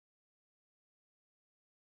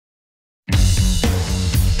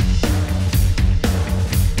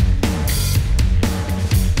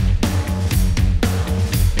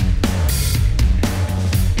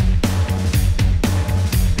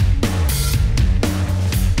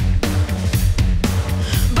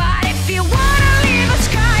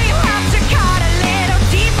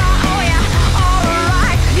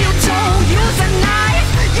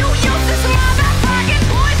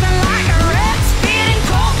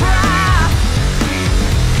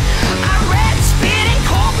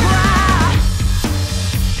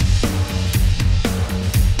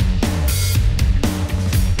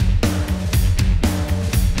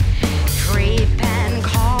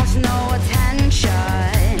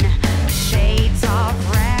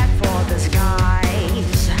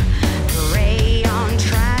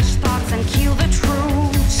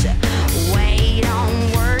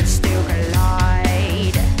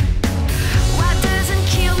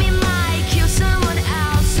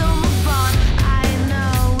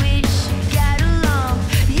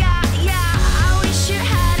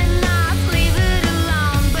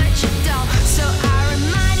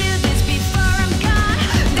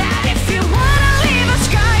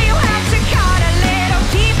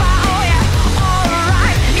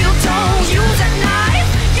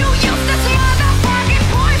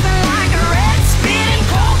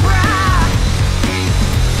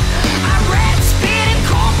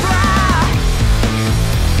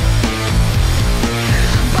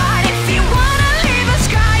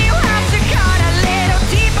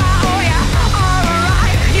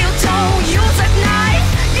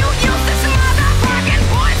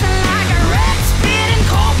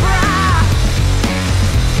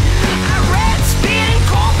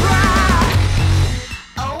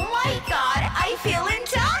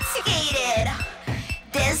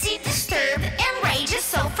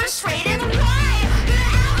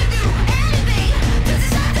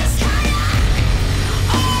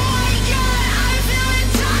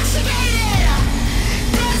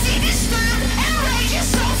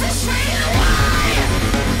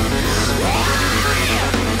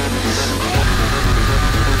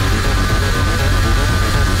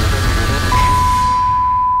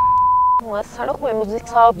foi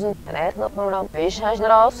música álbum, no programa faixa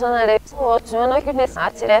geral sonarei outros não que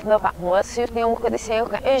pensar direto no papo se tem um que dizer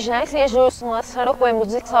que já se justo no saro foi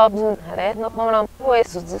música álbum, no programa foi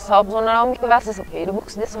os álbum não que vai ser super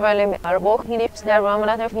books desse vale me arbo que nips der vamos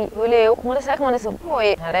lá fim eu como essa como essa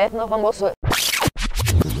foi no vamos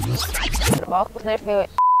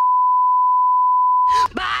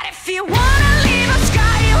But if you want